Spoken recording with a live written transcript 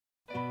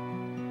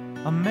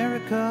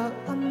America,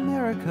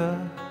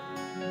 America,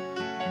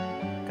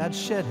 God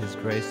shed his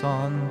grace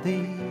on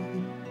thee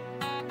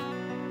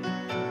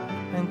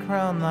and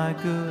crown thy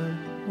good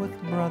with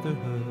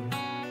brotherhood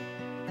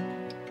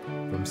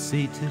from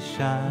sea to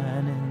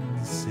shining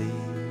sea.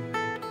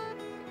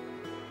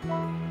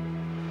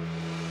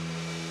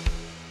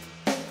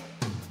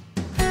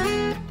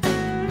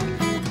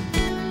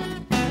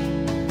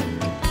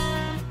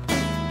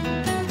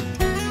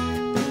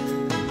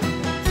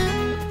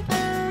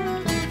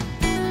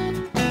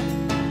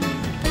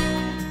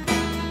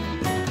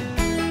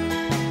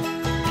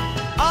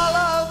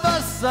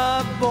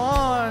 Are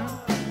born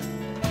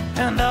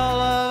and all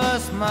of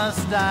us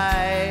must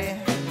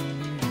die.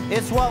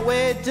 It's what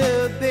we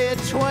do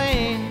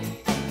between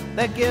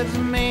that gives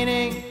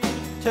meaning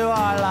to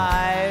our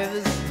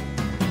lives.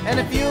 And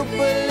if you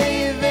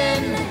believe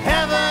in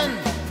heaven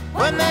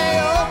when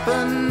they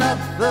open up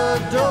the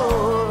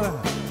door,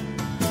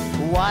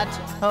 what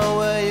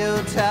will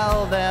you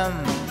tell them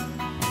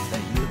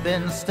that you've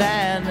been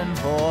standing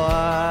for?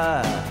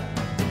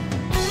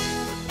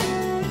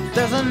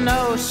 There's an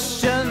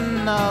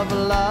ocean of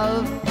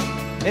love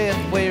if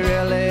we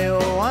really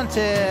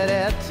wanted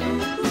it.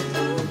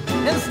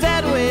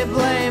 Instead we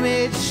blame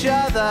each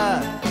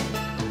other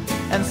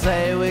and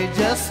say we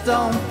just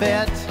don't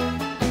fit.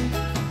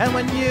 And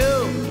when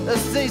you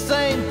see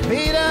St.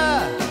 Peter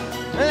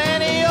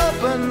and he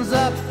opens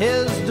up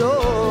his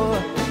door,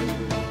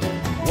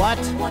 what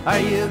are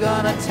you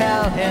gonna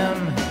tell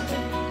him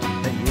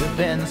that you've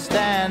been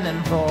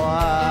standing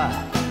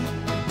for?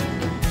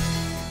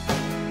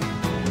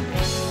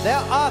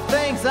 There are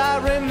things I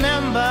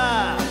remember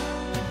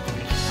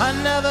I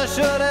never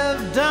should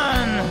have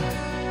done.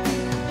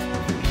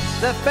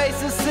 Their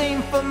faces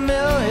seem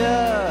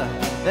familiar,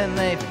 then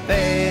they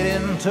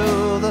fade into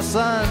the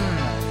sun.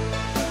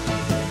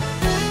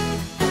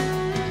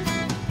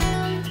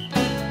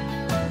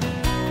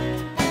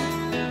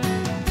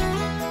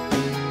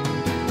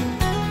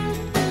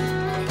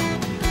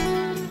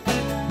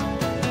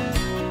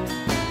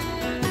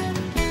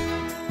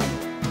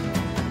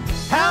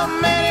 How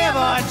many of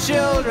our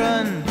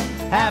children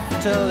have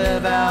to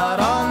live out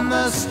on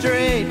the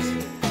street?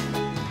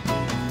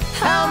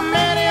 How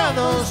many of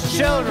those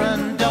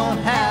children don't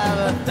have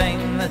a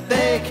thing that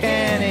they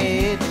can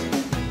eat?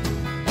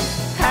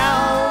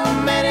 How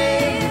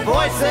many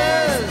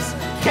voices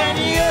can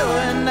you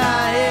and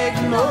I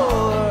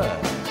ignore?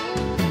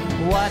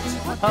 What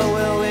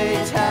will we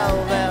tell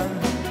them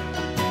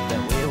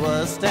that we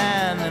were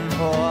standing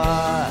for?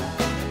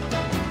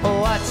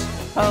 What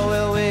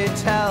will we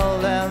tell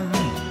them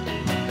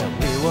that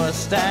we were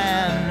standing